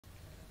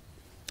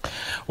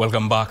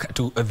Welcome back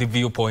to The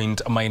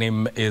Viewpoint. My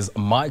name is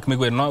Mike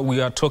Migwe. Now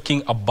we are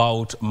talking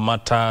about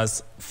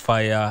matters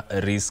fire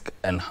risk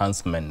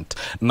enhancement.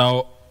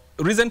 Now,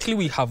 recently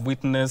we have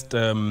witnessed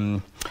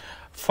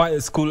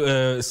fire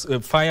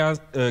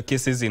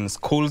cases in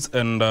schools,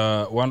 and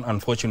one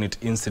unfortunate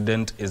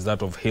incident is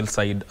that of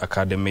Hillside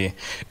Academy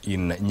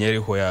in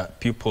Nyeri, where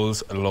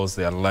pupils lost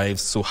their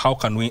lives. So how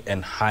can we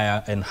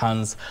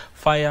enhance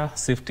fire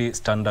safety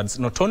standards,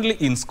 not only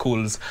in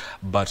schools,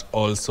 but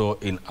also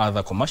in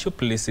other commercial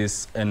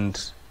places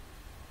and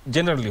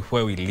generally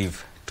where we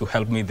live? To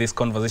help me this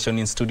conversation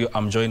in studio,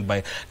 I'm joined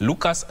by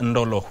Lucas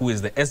Ndolo, who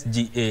is the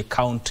SGA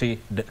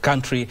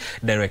Country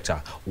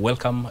Director.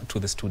 Welcome to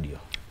the studio.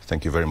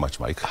 Thank you very much,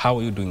 Mike. How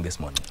are you doing this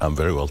morning? I'm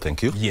very well,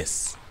 thank you.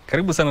 Yes.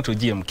 Karibu sana to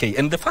GMK.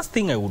 And the first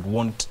thing I would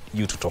want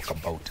you to talk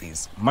about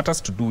is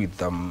matters to do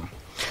with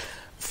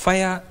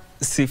fire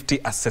safety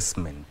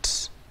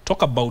assessment.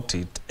 Talk about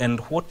it,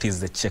 and what is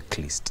the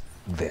checklist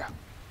there?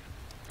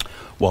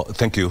 Well,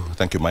 thank you,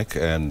 Mike.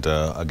 And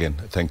again,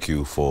 thank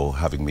you for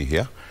having me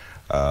here.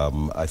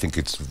 I think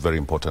it's very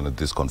important that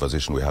this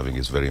conversation we're having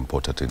is very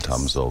important in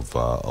terms of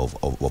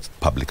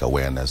public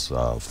awareness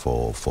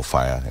for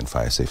fire and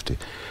fire safety.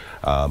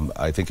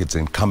 I think it's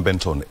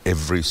incumbent on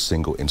every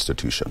single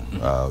institution,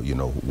 you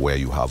know, where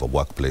you have a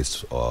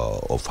workplace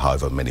of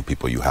however many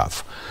people you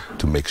have,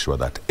 to make sure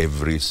that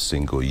every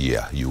single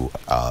year you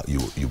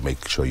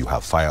make sure you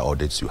have fire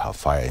audits, you have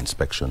fire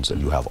inspections,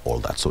 and you have all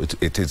that. So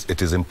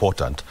it is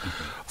important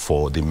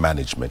for the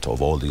management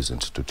of all these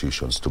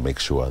institutions to make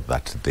sure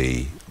that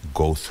they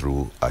go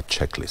through a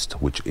checklist,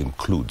 which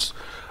includes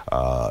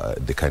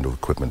the kind of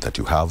equipment that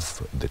you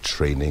have, the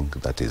training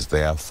that is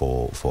there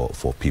for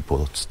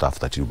people, staff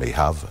that you may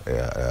have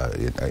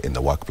in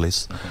the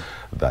workplace,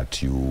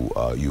 that you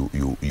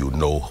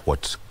know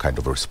what kind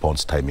of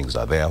response timings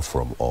are there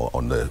from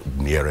on the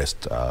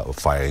nearest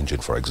fire engine,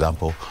 for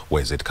example.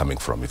 Where is it coming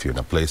from? If you're in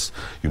a place,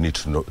 you need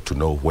to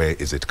know where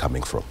is it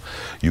coming from.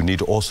 You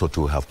need also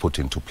to have put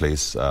into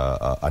place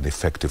an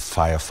effective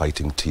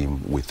firefighting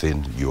team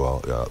within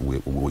your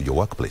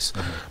workplace,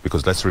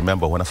 because let's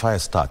remember, when a fire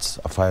starts,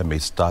 a fire may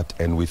start,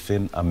 and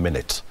within a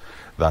minute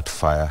that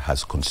fire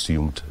has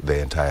consumed the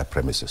entire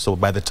premises. So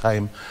by the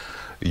time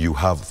you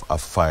have a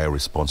fire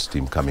response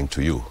team coming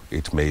to you,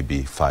 it may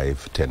be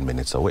 5-10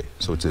 minutes away.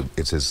 So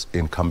it is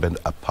incumbent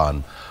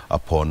upon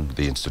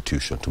the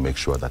institution to make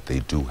sure that they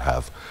do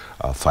have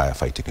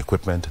firefighting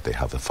equipment, they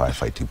have the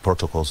firefighting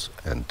protocols,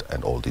 and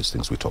all these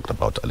things we talked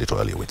about a little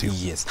earlier with you.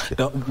 Yes.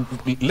 Yeah. Now,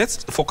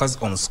 let's focus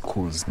on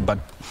schools, but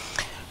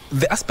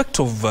the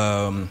aspect of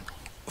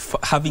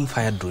having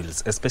fire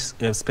drills,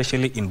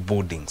 especially in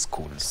boarding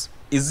schools,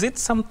 is it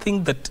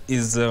something that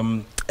is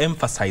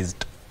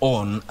emphasized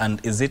on, and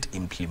is it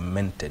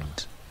implemented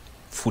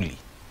fully?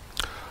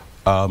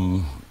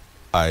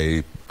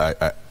 I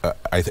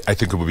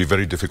think it would be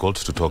very difficult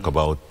to talk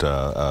about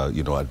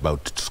you know,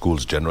 about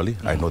schools generally.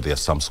 I know there are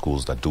some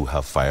schools that do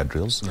have fire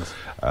drills,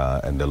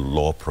 and the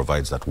law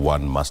provides that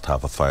one must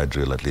have a fire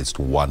drill at least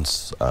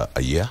once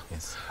a year.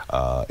 Yes.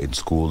 In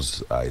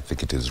schools, I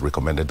think it is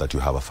recommended that you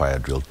have a fire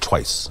drill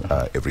twice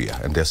every year.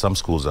 And there are some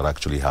schools that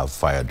actually have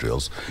fire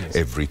drills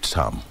every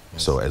term.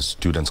 Yes. So as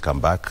students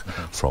come back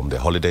from their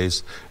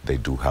holidays, they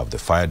do have the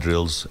fire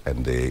drills,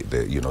 and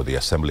you know, the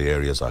assembly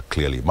areas are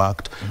clearly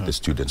marked. The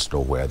students know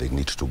where they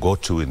need to go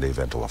to in the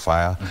event of a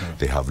fire.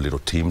 They have little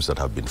teams that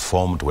have been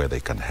formed where they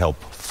can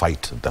help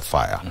fight the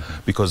fire,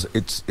 because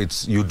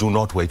you do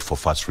not wait for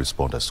first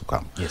responders to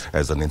come. Yes.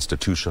 As an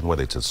institution,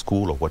 whether it's a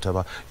school or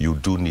whatever, you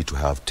do need to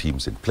have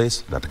teams in place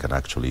that can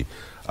actually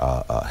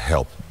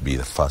help be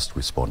the first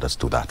responders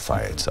to that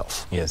fire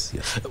itself. Yes.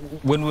 Yes.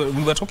 When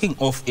we were talking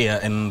off air,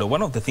 and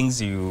one of the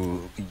things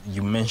you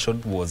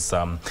mentioned was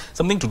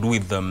something to do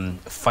with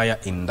fire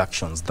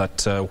inductions,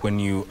 that when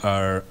you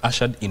are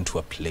ushered into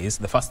a place,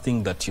 the first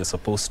thing that you're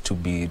supposed to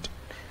be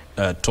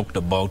talked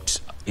about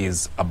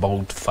is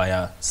about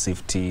fire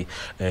safety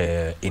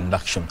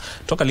induction.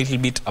 Talk a little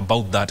bit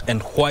about that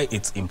and why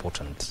it's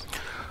important.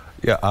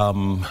 Yeah,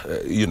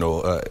 you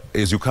know,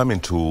 as you come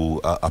into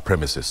a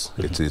premises,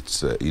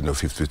 it's you know,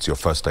 if it's your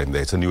first time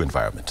there, it's a new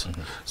environment.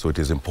 So it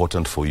is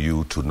important for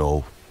you to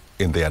know,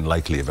 in the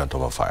unlikely event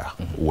of a fire,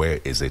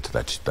 where is it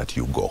that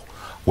you go?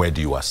 Where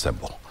do you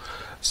assemble?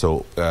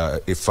 So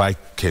if I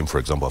came, for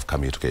example, of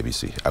coming to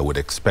KBC, I would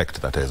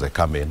expect that as I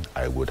come in,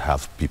 I would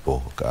have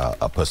people,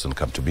 a person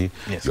come to me,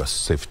 your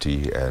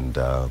safety and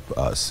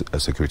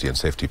security and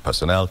safety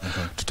personnel,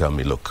 to tell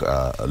me, look,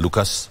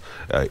 Lucas,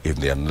 in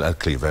the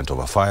unlikely event of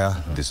a fire,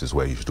 this is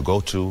where you should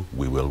go to.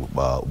 We will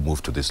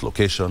move to this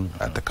location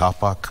at the car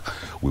park.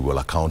 We will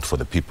account for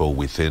the people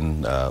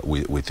within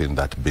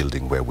that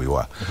building where we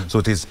were. So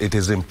it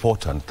is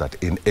important that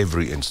in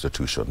every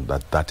institution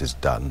that is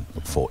done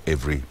for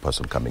every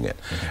person coming in.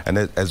 And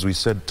as we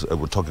said,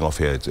 we're talking off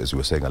here, as you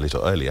were saying a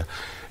little earlier,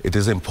 it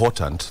is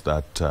important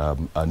that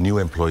new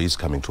employees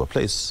coming to a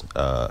place,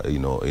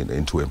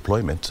 into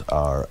employment,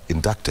 are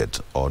inducted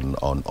on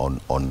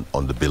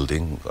the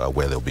building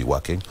where they'll be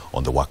working,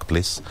 on the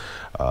workplace.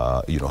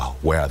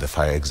 Where are the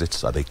fire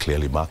exits? Are they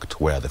clearly marked?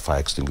 Where are the fire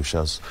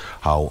extinguishers?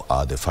 How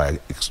are the fire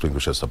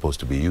extinguishers supposed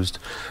to be used?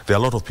 There are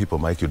a lot of people,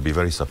 Mike, you'd be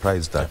very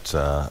surprised that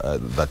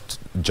that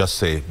just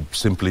say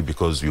simply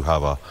because you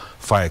have a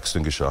fire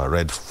extinguisher, a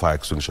red fire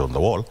extinguisher on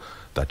the wall,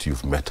 that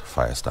you've met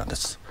fire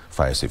standards.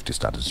 Fire safety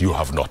standards. You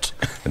have not.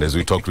 And as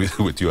we talked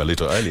with you a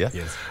little earlier,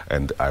 yes.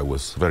 And I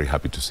was very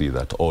happy to see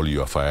that all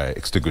your fire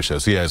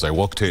extinguishers here, as I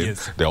walked in,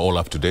 yes. they're all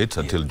up to date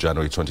until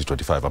January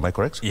 2025. Am I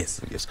correct?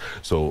 Yes. Yes.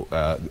 So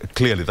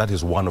clearly that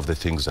is one of the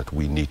things that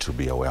we need to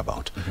be aware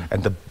about.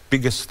 And the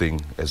biggest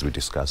thing, as we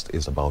discussed,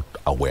 is about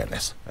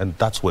awareness. And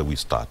that's where we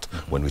start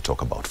when we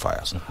talk about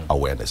fires.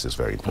 Awareness is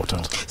very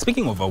important.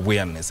 Speaking of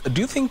awareness, do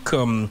you think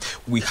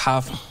we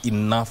have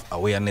enough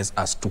awareness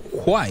as to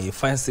why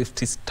fire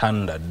safety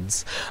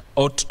standards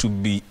ought to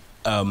be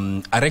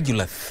a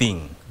regular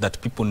thing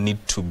that people need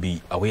to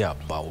be aware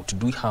about?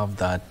 Do we have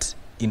that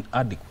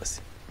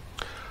inadequacy?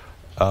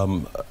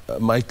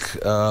 Mike,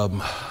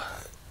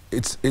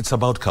 it's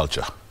about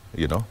culture,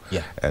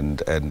 Yeah.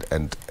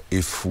 And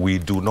if we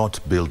do not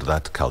build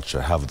that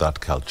culture, have that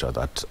culture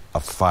that a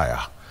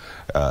fire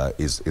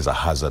is a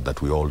hazard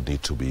that we all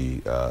need to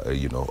be,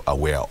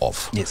 aware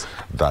of. Yes.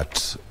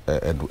 That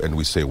and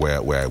we say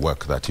where I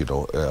work that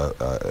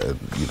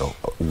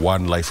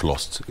one life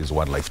lost is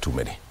one life too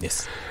many.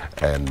 Yes.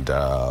 And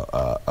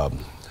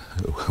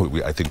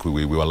I think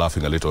we were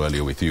laughing a little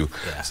earlier with you,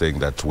 saying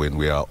that when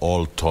we are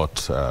all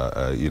taught,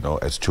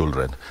 as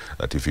children,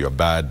 that if you're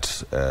bad,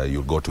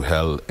 you'll go to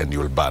hell and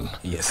you'll burn.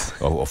 Yes.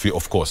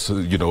 Of course,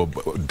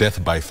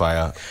 death by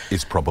fire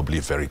is probably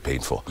very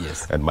painful.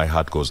 Yes. And my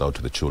heart goes out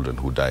to the children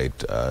who died,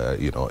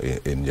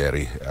 in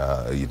Nyeri,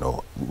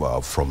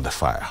 from the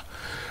fire.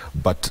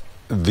 But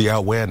the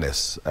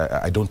awareness,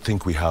 I don't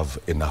think we have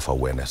enough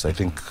awareness. I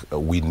think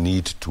we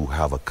need to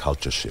have a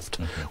culture shift.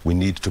 We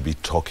need to be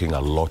talking a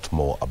lot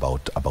more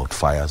about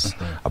fires,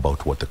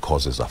 about what the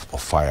causes of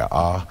fire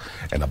are,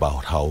 and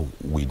about how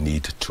we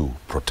need to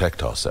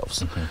protect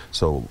ourselves.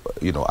 So,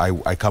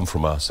 I come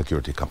from a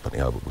security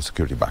company, I have a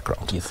security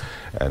background. Yes.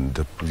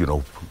 And,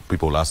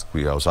 people ask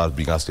me, I was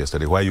being asked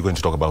yesterday, why are you going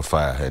to talk about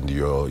fire? And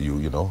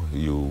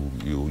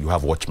you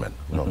have watchmen.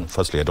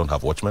 Firstly, I don't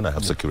have watchmen, I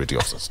have security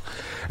officers.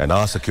 And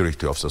our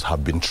security officers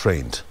have been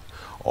trained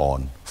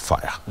on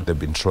fire. They've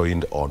been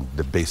trained on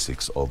the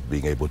basics of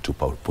being able to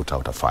put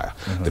out a fire.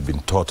 They've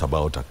been taught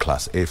about a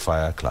Class A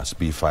fire, Class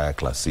B fire,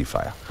 Class C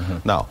fire.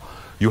 Now,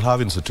 you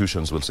have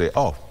institutions will say,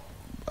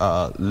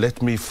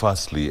 let me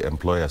firstly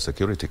employ a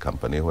security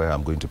company where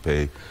I'm going to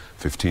pay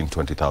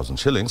 20,000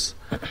 shillings,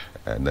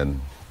 and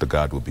then the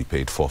guard will be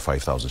paid 4,000 or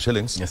 5,000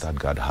 shillings. Yes. That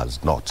guard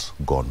has not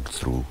gone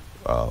through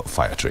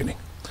fire training.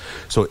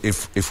 So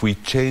if we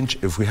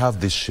have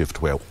this shift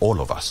where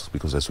all of us,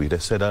 because as we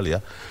said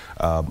earlier,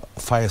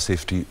 fire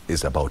safety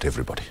is about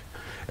everybody.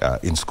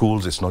 In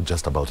schools, it's not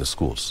just about the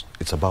schools.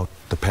 It's about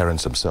the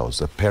parents themselves.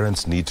 The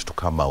parents need to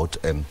come out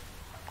and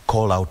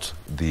call out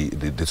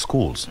the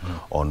schools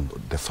on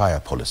the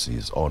fire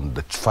policies, on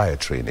the fire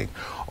training,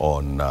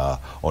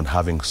 on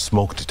having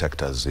smoke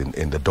detectors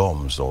in the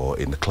dorms or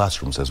in the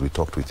classrooms, as we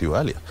talked with you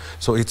earlier.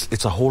 So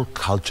it's a whole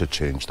culture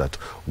change that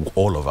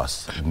all of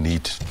us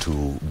need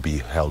to be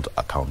held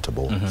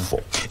accountable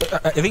for.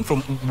 I think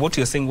from what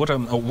you're saying, what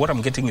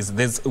I'm getting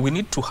is we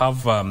need to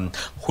have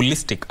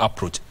holistic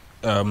approach.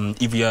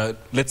 If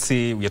let's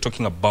say we are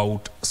talking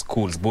about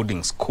schools,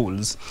 boarding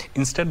schools,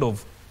 instead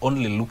of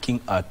only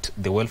looking at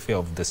the welfare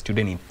of the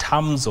student in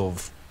terms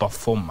of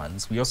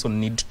performance, we also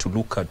need to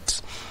look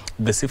at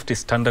the safety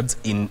standards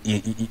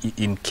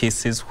in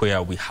cases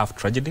where we have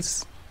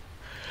tragedies.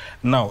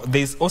 Now,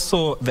 there's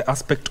also the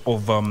aspect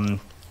of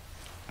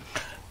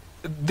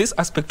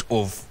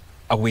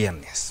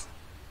awareness.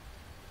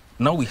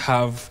 Now we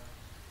have,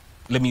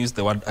 let me use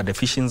the word, a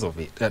deficiency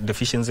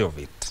of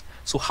it.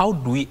 So how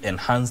do we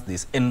enhance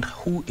this, and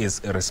who is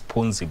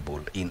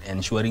responsible in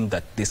ensuring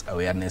that this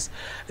awareness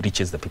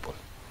reaches the people?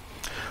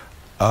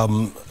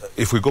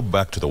 If we go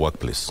back to the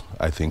workplace,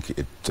 I think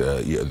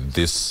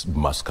this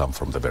must come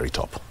from the very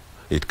top.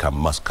 It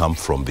must come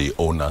from the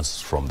owners,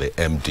 from the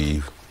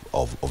MD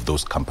of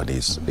those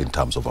companies in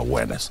terms of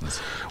awareness.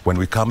 When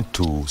we come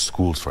to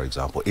schools, for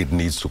example, it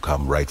needs to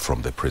come right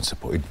from the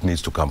principal. It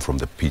needs to come from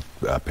the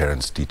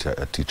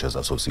teachers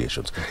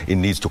associations. It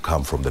needs to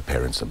come from the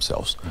parents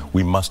themselves.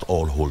 We must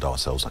all hold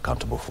ourselves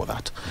accountable for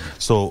that.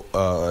 So,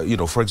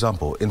 for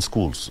example, in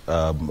schools,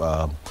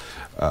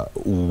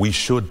 we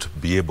should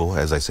be able,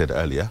 as I said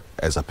earlier,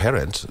 as a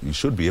parent, you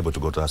should be able to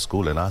go to a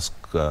school and ask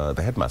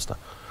the headmaster,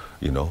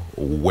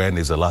 when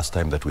is the last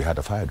time that we had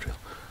a fire drill?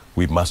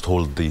 We must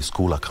hold the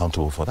school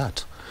accountable for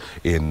that.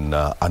 In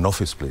an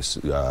office place,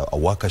 a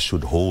worker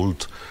should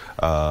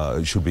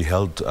be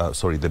held,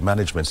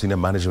 the senior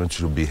management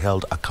should be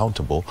held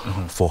accountable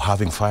for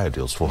having fire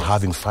drills, for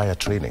having fire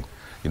training.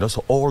 You know,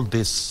 so all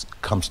this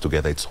comes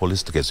together. It's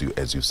holistic,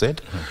 as you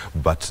said,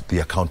 but the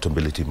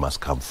accountability must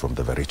come from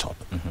the very top.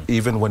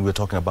 Even when we're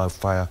talking about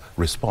fire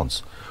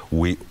response,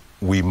 we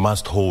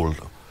must hold,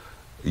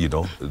 you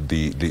know,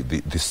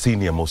 the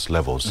senior most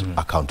levels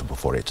accountable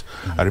for it.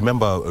 I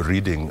remember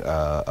reading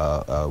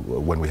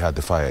when we had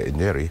the fire in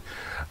Nyeri,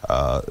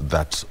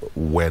 that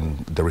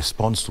when the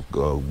response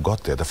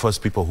got there, the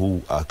first people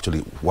who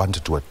actually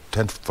wanted to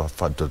attend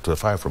to the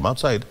fire from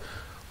outside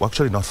were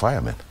actually not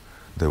firemen.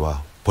 They were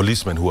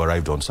policemen who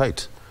arrived on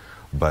site.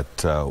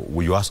 But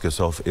will you ask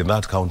yourself, in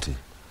that county,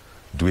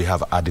 do we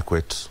have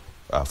adequate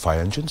fire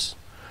engines?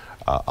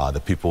 Are the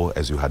people,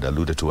 as you had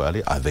alluded to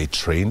earlier, are they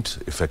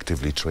trained,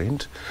 effectively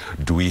trained?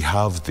 Do we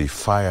have the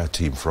fire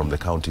team from the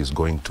counties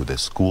going to the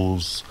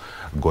schools,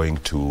 going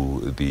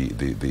to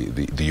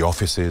the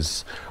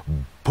offices,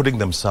 putting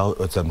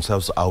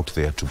themselves out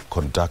there to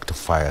conduct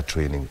fire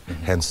training,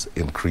 hence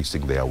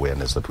increasing the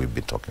awareness that we've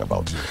been talking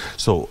about.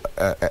 So,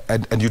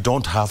 and you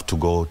don't have to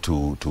go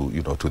to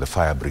the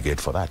fire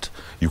brigade for that.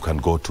 You can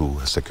go to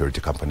a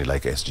security company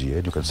like SGA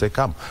and you can say,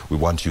 come, we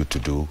want you to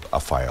do a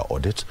fire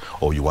audit,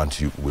 or we want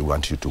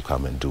you to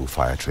come and do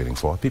fire training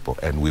for our people,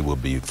 and we will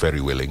be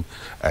very willing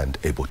and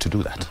able to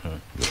do that.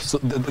 Yes. So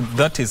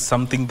that is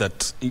something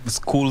that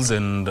schools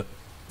and,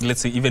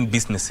 let's say, even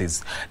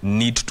businesses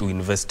need to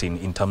invest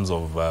in terms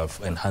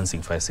of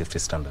enhancing fire safety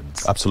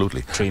standards.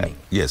 Absolutely. Training.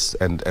 Yes,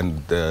 and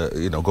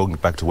you know, going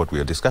back to what we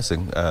are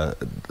discussing,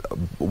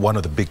 one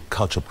of the big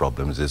culture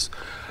problems is,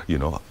 you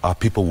know, are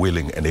people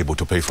willing and able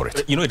to pay for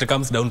it? You know, it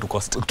comes down to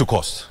cost. To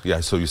cost,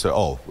 yeah. So you say,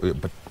 oh,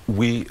 but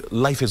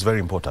life is very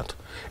important.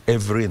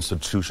 Every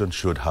institution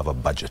should have a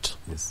budget,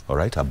 all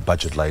right? A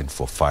budget line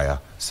for fire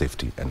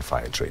safety and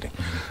fire training.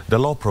 The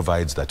law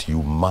provides that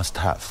you must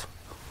have,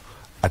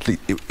 at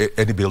least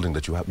any building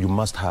that you have, you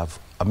must have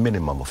a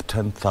minimum of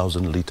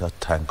 10,000 liter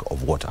tank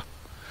of water.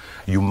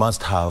 You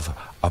must have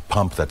a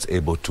pump that's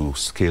able to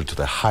scale to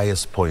the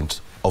highest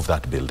point of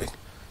that building,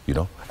 you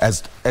know,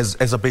 as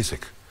a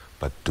basic.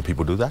 But do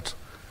people do that?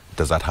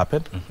 Does that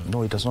happen?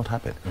 No, it does not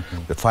happen.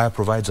 The fire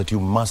provides that you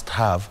must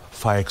have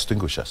fire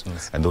extinguishers.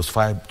 And those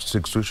fire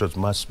extinguishers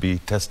must be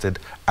tested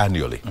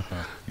annually.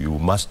 You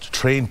must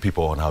train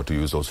people on how to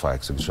use those fire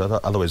extinguishers.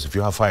 Otherwise, if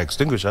you have fire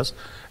extinguishers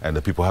and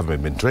the people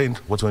haven't been trained,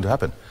 what's going to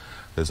happen?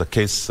 There's a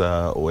case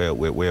where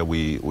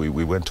we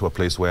went to a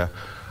place where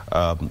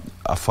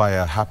a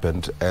fire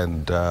happened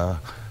and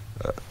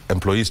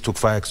employees took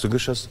fire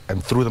extinguishers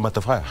and threw them at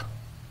the fire.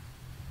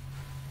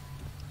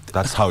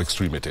 That's how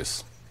extreme it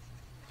is.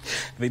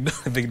 They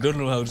don't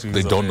know how to use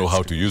it. They don't know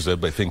how to use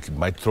it, but they think it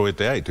might throw it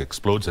there, it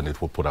explodes, and it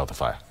will put out the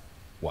fire.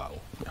 Wow.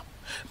 Yeah.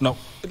 Now,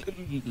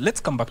 let's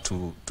come back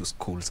to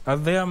schools. Are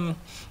there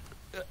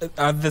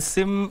are the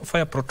same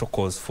fire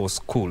protocols for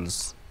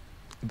schools?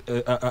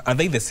 Are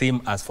they the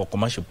same as for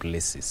commercial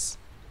places,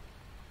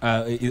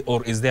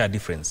 or is there a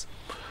difference?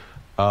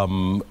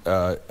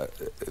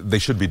 They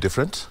should be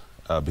different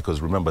because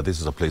remember, this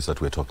is a place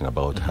that we're talking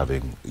about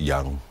having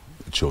young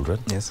children.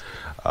 Yes.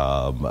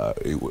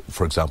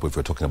 For example, if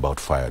we're talking about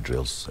fire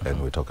drills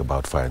and we talk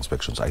about fire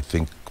inspections, I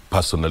think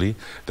personally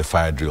the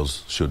fire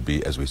drills should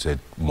be, as we said,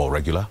 more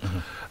regular.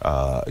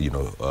 You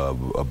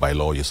know, by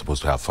law you're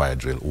supposed to have fire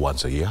drill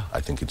once a year.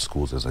 I think in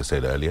schools, as I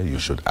said earlier, you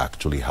should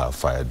actually have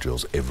fire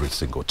drills every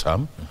single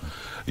term.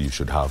 You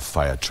should have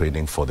fire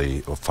training for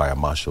the fire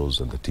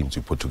marshals and the teams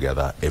you put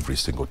together every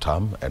single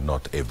term and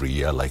not every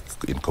year like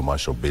in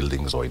commercial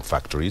buildings or in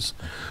factories.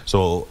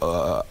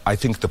 So I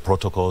think the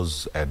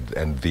protocols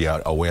and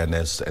the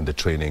awareness and the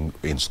training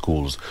in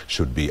schools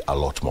should be a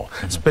lot more,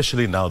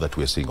 especially now that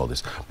we're seeing all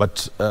this.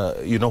 But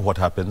you know what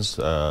happens,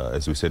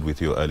 as we said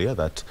with you earlier,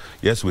 that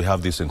yes, we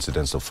have these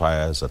incidents of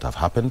fires that have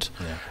happened.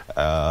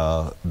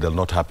 They'll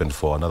not happen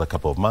for another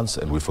couple of months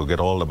and we forget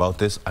all about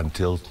this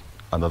until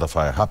another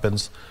fire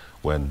happens,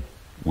 when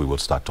we will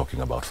start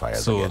talking about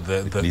fires again.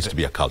 It needs to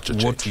be a culture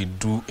change. What we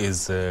do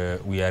is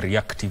we are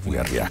reactive,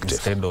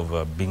 instead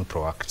of being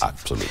proactive.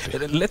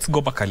 Absolutely. Let's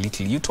go back a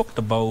little. You talked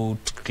about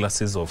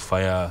classes of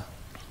fire.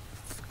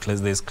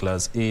 There's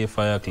class A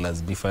fire, class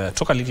B fire.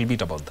 Talk a little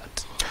bit about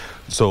that.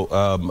 So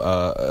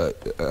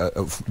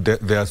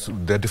there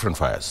are different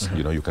fires.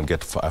 You know, you can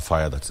get a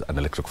fire that's an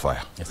electric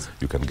fire. Yes.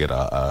 You can get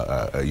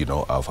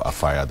a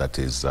fire that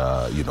is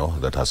you know,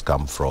 that has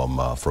come from,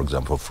 for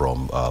example,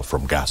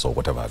 from gas or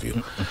whatever have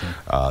you.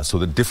 So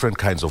the different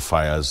kinds of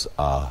fires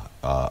are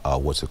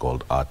what's it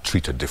called? Are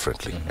treated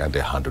differently, and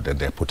they're handled and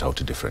they're put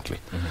out differently.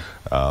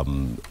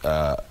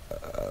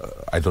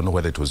 I don't know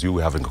whether it was you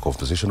we're having a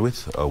conversation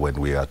with when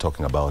we are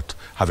talking about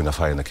having a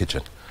fire in the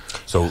kitchen.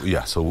 So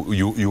yeah, so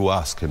you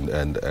ask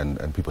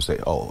and people say,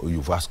 oh,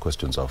 you've asked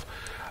questions of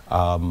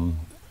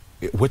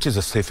which is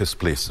the safest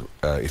place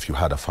if you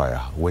had a fire,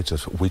 which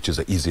is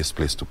the easiest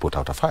place to put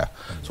out a fire.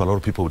 So a lot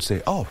of people would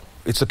say, oh,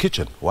 it's the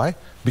kitchen. Why?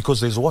 Because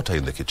there's water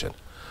in the kitchen.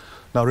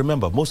 Now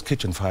remember, most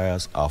kitchen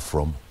fires are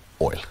from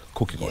oil,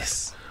 cooking oil.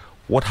 Yes.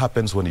 What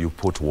happens when you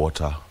put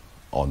water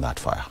on that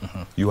fire?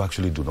 You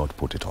actually do not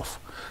put it off.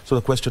 So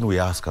the question we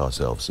ask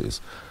ourselves is,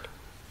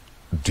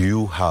 do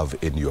you have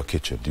in your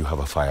kitchen, do you have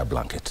a fire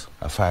blanket?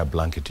 A fire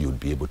blanket, you'd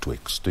be able to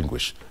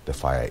extinguish the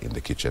fire in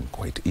the kitchen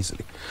quite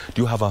easily.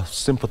 Do you have a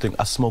simple thing,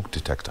 a smoke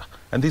detector?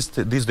 And these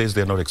days,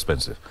 they're not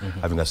expensive,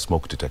 having a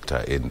smoke detector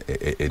in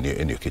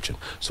your kitchen.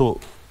 So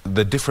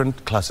the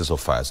different classes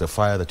of fires, a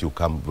fire that you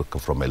come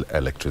from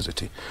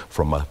electricity,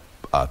 from a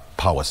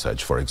power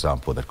surge, for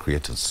example, that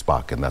creates a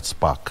spark, and that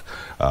spark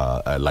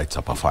lights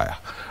up a fire.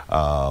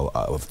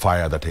 A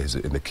fire that is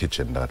in the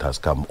kitchen that has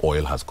come,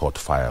 oil has caught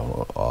fire,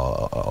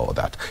 or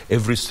that.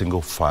 Every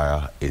single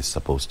fire is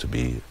supposed to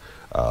be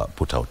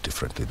put out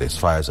differently. There's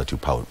fires that you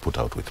put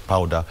out with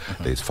powder,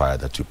 there's fire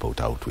that you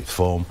put out with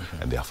foam,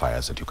 and there are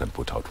fires that you can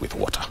put out with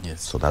water.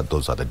 Yes. So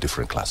those are the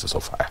different classes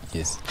of fire.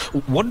 Yes.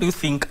 What do you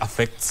think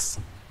affects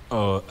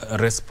a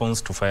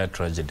response to fire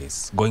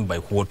tragedies, going by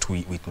what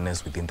we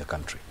witness within the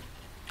country?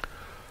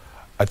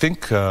 I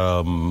think,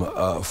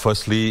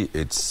 firstly,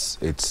 it's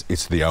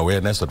the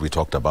awareness that we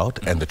talked about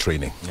and the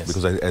training. Yes.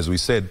 Because as we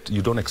said,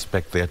 you don't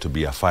expect there to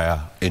be a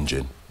fire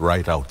engine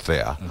right out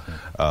there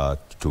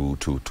to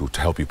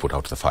help you put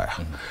out the fire.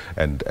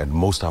 And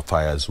most of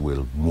fires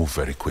will move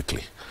very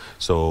quickly.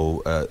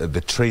 So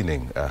the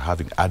training,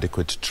 having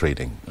adequate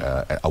training,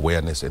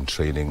 awareness and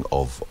training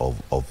of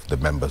the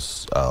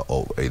members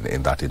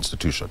in that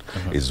institution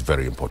is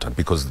very important,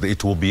 because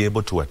it will be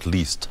able to at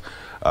least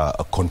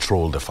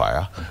control the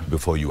fire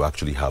before you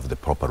actually have the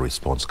proper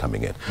response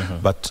coming in.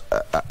 But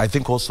I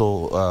think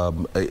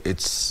also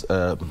it's,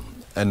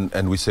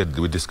 and we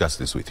discussed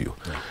this with you.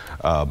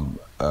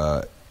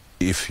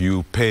 If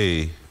you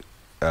pay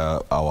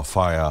our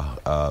fire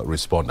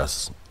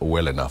responders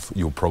well enough,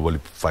 you'll probably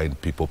find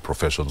people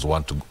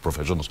want to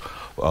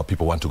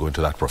go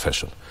into that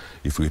profession.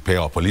 If we pay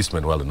our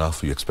policemen well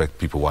enough, you expect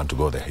people want to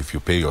go there. If you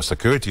pay your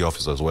security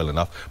officers well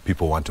enough,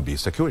 people want to be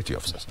security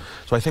officers.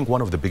 So I think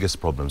one of the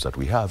biggest problems that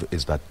we have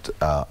is that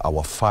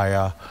our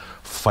fire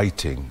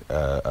fighting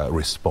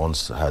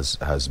response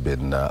has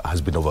been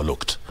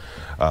overlooked.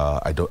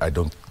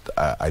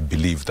 I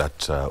believe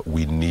that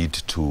we need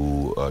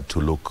to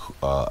look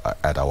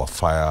at our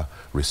fire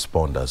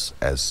responders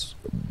as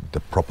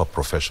the proper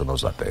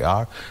professionals that they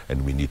are,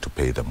 and we need to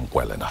pay them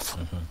well enough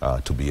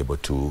to be able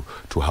to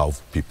have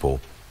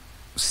people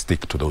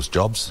stick to those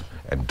jobs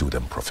and do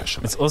them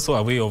professionally. It's also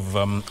a way of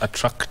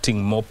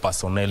attracting more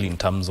personnel in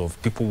terms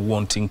of people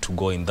wanting to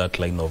go in that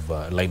line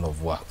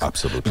of work.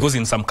 Absolutely. Because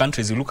in some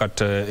countries, you look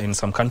at in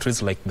some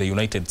countries like the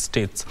United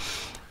States,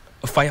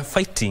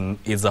 firefighting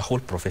is a whole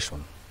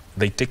profession.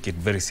 They take it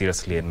very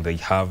seriously, and they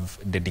have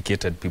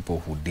dedicated people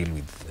who deal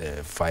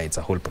with fire. It's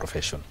a whole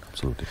profession.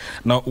 Absolutely.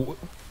 Now,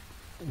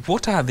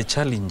 what are the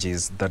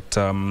challenges that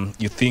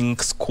you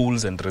think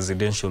schools and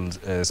residential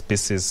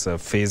spaces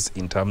face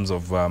in terms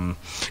of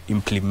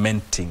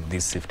implementing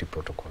these safety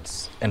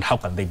protocols, and how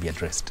can they be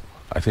addressed?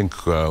 I think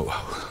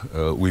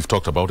we've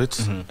talked about it,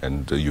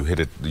 and you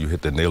hit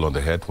the nail on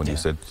the head when you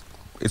said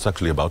it's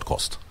actually about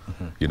cost.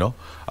 You know,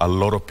 a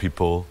lot of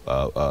people,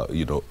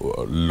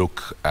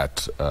 look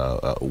at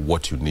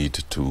what you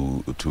need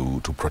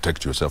to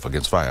protect yourself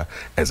against fire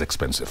as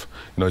expensive.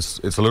 You know, it's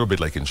a little bit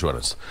like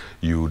insurance.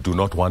 You do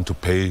not want to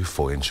pay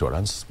for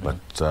insurance,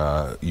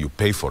 but you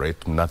pay for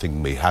it.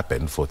 Nothing may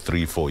happen for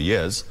 3-4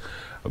 years.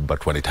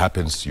 But when it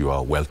happens, you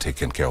are well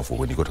taken care of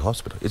when you go to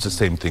hospital. It's the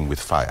same thing with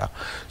fire.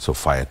 So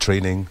fire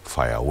training,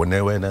 fire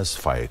awareness,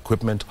 fire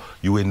equipment,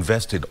 you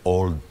invest in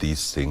all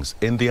these things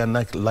in the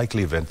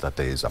unlikely event that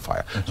there is a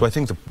fire. So I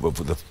think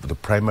the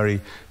primary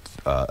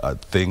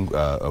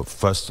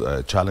first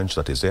challenge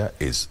that is there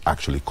is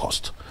actually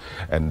cost.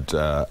 And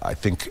I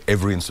think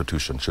every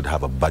institution should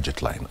have a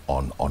budget line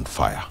on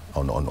fire,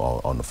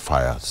 on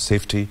fire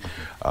safety,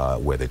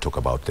 where they talk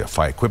about their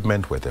fire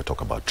equipment, where they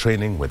talk about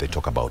training, where they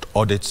talk about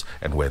audits,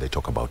 and where they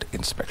talk about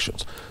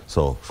inspections.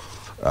 So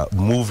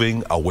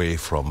moving away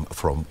from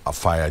a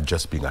fire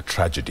just being a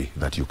tragedy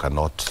that you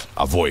cannot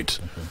avoid,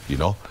 you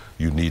know,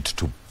 you need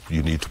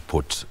to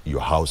put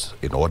your house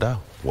in order,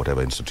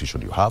 whatever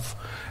institution you have,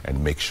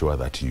 and make sure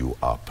that you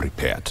are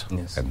prepared.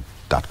 Yes. And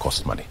that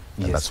costs money.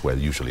 And that's where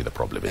usually the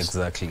problem is.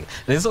 Exactly.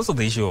 There's also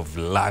the issue of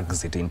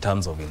lags in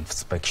terms of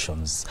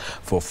inspections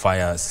for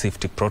fire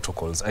safety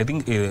protocols. I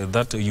think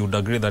that you would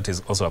agree that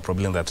is also a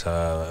problem that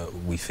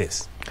we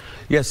face.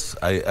 Yes,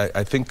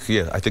 I think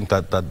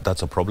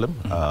that's a problem.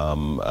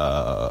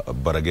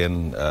 But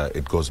again,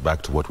 it goes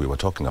back to what we were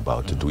talking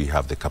about. Do we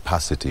have the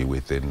capacity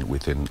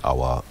within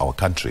our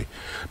country?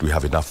 Do we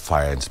have enough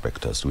fire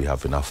inspectors? Do we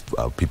have enough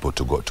people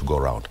to go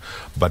around?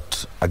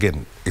 But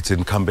again, it's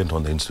incumbent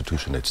on the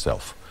institution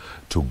itself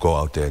to go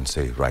out there and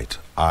say, right,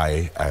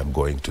 I am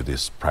going to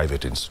this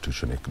private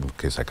institution in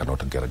case I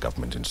cannot get a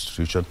government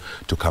institution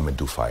to come and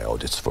do fire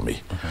audits for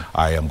me.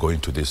 I am going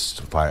to this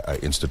fire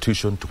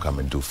institution to come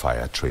and do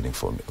fire training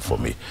for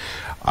me.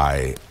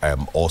 I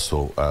am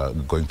also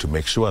going to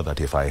make sure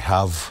that if I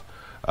have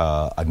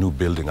a new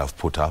building I've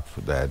put up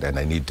and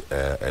I need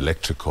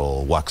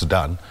electrical works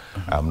done,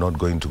 I'm not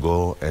going to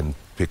go and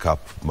pick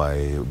up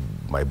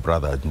my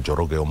brother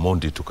Njoroge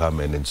Omondi to come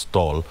and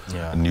install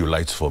new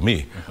lights for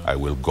me. I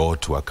will go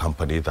to a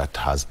company that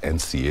has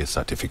NCA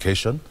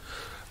certification,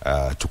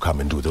 to come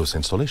and do those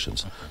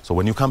installations. So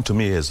when you come to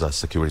me as a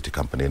security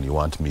company and you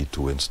want me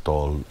to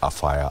install a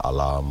fire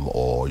alarm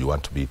or you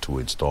want me to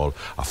install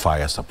a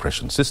fire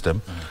suppression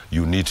system,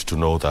 you need to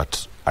know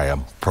that I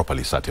am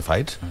properly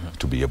certified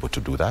to be able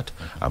to do that.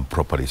 I'm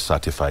properly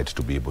certified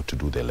to be able to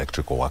do the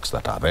electrical works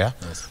that are there.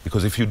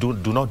 Because if you do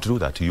not do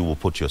that, you will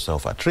put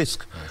yourself at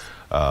risk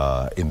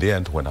in the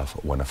end when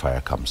a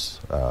fire comes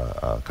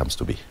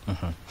to be.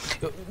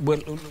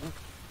 Well,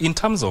 in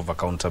terms of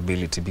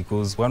accountability,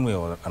 because one way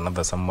or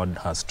another someone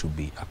has to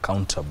be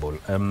accountable,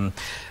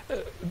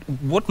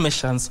 what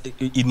measures,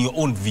 in your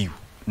own view,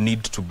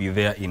 need to be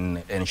there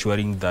in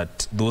ensuring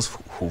that those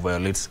who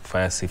violate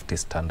fire safety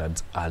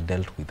standards are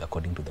dealt with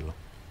according to the law?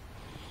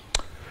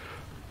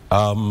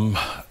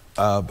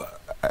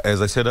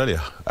 As I said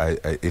earlier,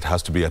 it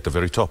has to be at the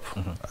very top.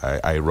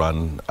 I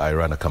run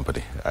a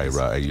company. I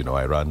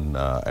run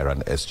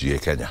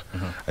SGA Kenya.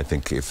 I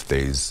think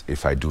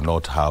if I do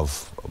not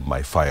have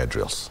my fire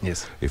drills,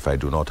 if I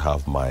do not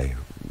have my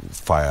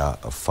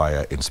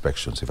fire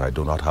inspections, if I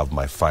do not have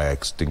my fire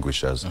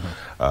extinguishers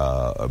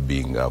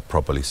being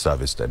properly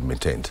serviced and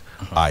maintained,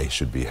 I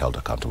should be held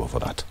accountable for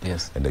that.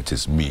 And it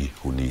is me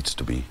who needs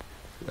to be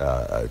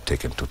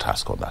taken to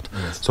task on that.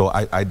 So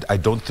I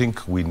don't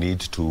think we need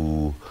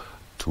to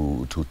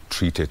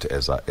treat it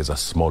as a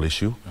small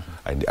issue.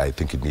 And I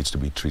think it needs to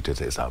be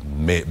treated as a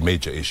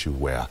major issue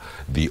where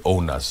the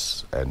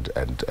owners and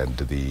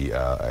the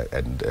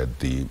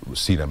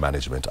senior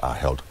management are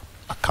held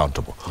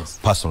accountable,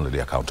 personally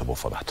accountable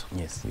for that.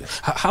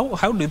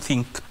 How do you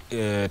think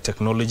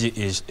technology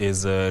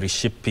is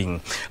reshaping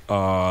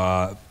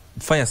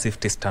fire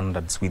safety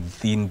standards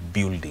within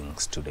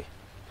buildings today?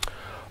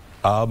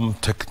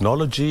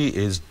 Technology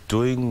is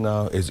doing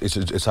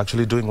it's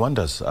actually doing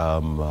wonders.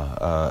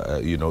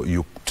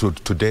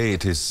 Today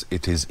it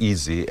is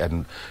easy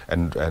and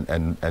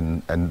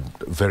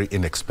very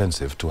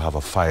inexpensive to have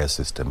a fire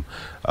system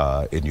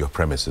in your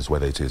premises,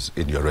 whether it is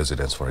in your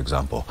residence, for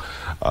example,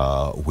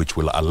 which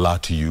will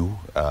alert you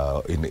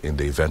in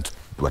the event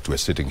that we're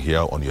sitting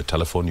here on your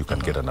telephone. You can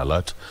get an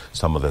alert.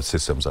 Some of the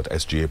systems that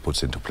SGA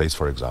puts into place,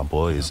 for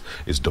example, is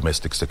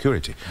domestic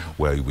security,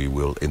 where we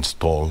will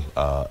install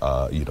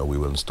we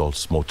will install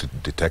smoke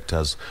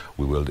detectors.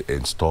 We will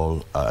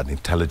install an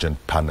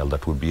intelligent panel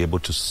that will be able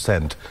to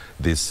send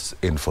this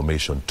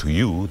information to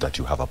you that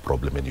you have a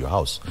problem in your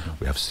house.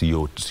 We have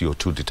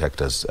CO2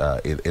 detectors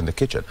in the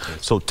kitchen.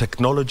 So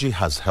technology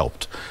has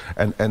helped,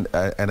 and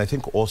I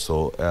think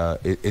also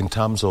in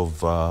terms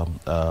of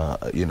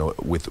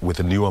with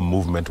a newer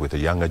movement, with a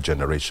younger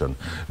generation,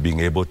 being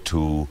able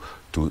to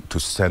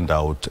send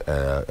out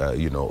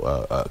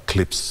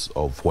clips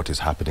of what is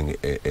happening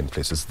in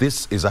places.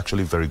 This is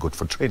actually very good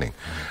for training.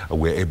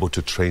 We're able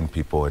to train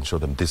people and show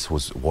them this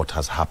was what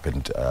has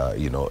happened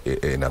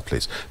in a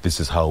place. This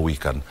is how we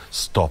can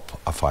stop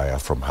a fire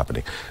from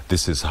happening.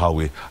 This is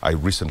how I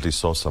recently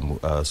saw some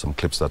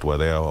clips that were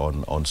there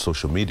on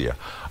social media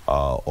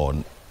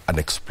on an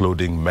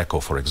exploding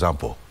meko, for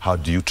example. How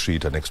do you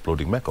treat an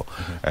exploding meko?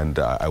 And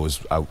I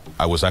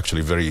was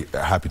actually very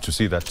happy to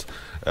see that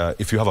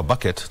if you have a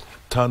bucket,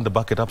 turn the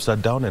bucket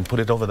upside down and put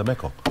it over the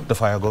meko. The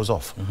fire goes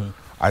off.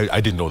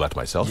 I didn't know that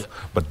myself,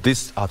 but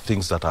these are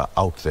things that are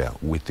out there.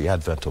 With the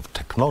advent of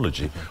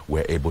technology,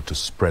 we're able to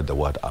spread the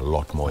word a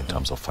lot more in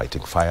terms of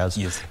fighting fires,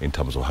 in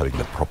terms of having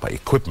the proper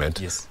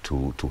equipment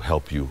to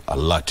help you,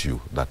 alert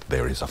you that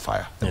there is a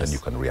fire, and then you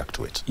can react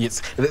to it.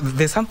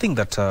 There's something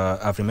that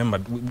I've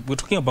remembered. We're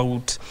talking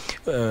about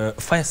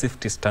fire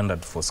safety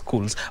standard for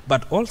schools,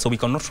 but also we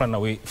cannot run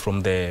away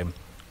from the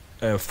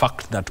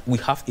fact that we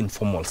have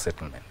informal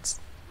settlements.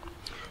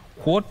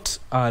 What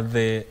are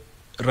the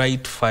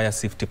right fire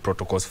safety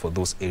protocols for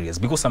those areas?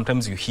 Because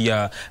sometimes you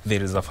hear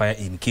there is a fire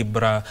in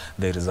Kibra,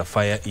 there is a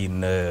fire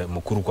in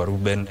Mukuru kwa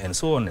Ruben, and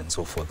so on and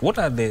so forth. What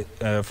are the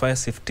fire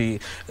safety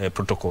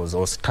protocols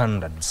or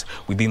standards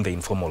within the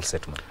informal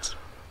settlements?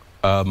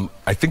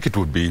 I think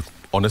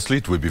honestly,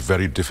 it would be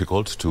very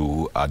difficult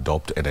to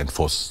adopt and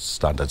enforce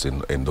standards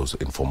in those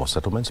informal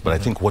settlements. But I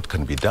think what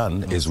can be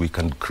done is we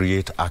can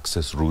create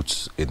access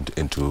routes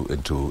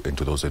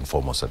into those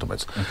informal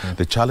settlements.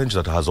 The challenge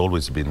that has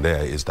always been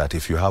there is that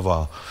if you have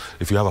a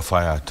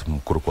fire at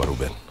Mukuru kwa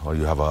Ruben or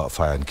you have a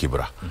fire in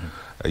Kibra,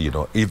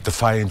 if the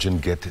fire engine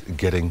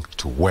getting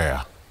to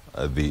where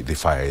the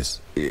fire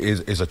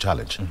is a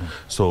challenge.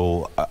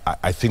 So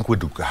I think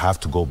we'd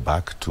have to go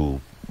back to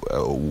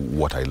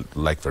what I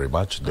like very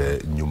much, the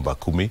Nyumba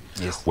Kumi,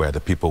 where the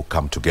people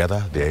come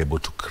together. They're able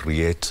to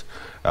create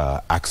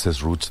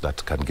access routes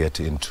that can get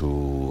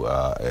into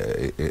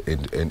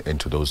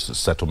those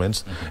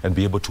settlements and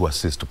be able to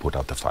assist to put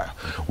out the fire.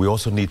 We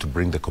also need to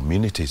bring the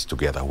communities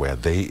together where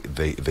they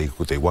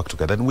work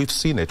together. And we've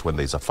seen it when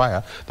there's a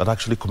fire that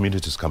actually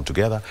communities come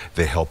together.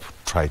 They help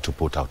try to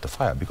put out the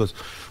fire, because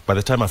by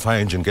the time a fire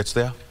engine gets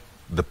there,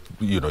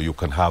 you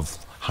can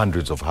have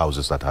hundreds of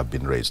houses that have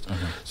been razed.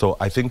 So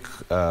I think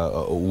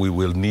we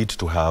will need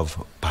to have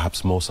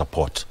perhaps more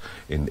support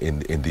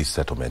in these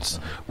settlements.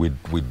 We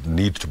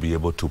need to be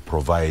able to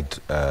provide,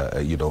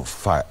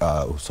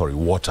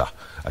 water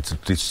at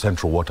these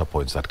central water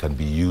points that can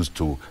be used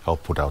to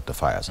help put out the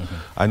fires.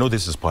 I know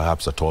this is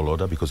perhaps a tall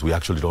order because we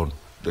actually don't,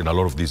 in a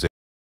lot of these areas,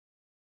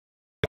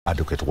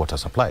 adequate water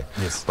supply.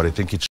 Yes. But I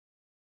think it's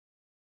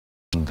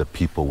the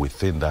people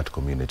within that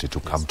community to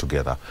come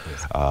together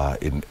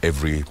in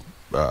every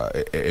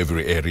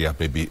area,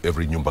 maybe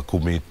every nyumba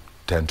kumi,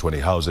 10, 20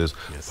 houses,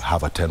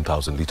 have a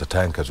 10,000-litre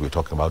tank, as we're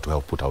talking about, to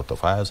help put out the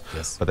fires.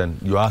 But then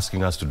you're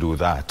asking us to do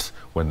that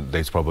when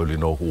there's probably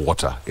no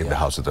water in the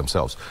houses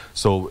themselves.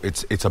 So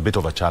it's a bit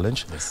of a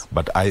challenge,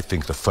 but I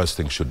think the first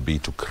thing should be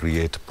to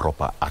create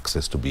proper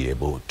access to be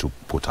able to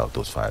put out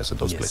those fires in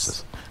those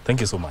places. Thank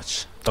you so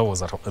much. That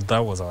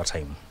was our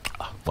time.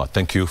 Well,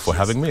 thank you for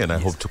having me, and I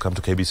hope to come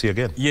to KBC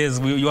again. Yes,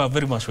 you are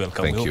very much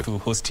welcome. Thank we you. hope to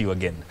host you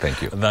again.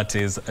 Thank you. That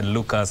is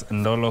Lucas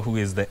Ndolo, who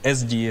is the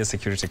SGA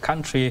Security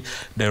Country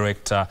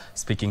Director,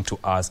 speaking to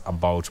us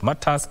about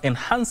matters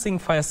enhancing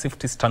fire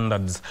safety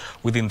standards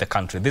within the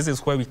country. This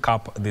is where we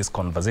cap this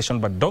conversation,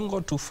 but don't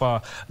go too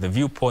far. The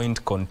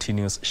Viewpoint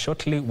continues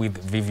shortly with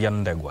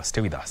Vivian Ndegwa.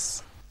 Stay with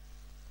us.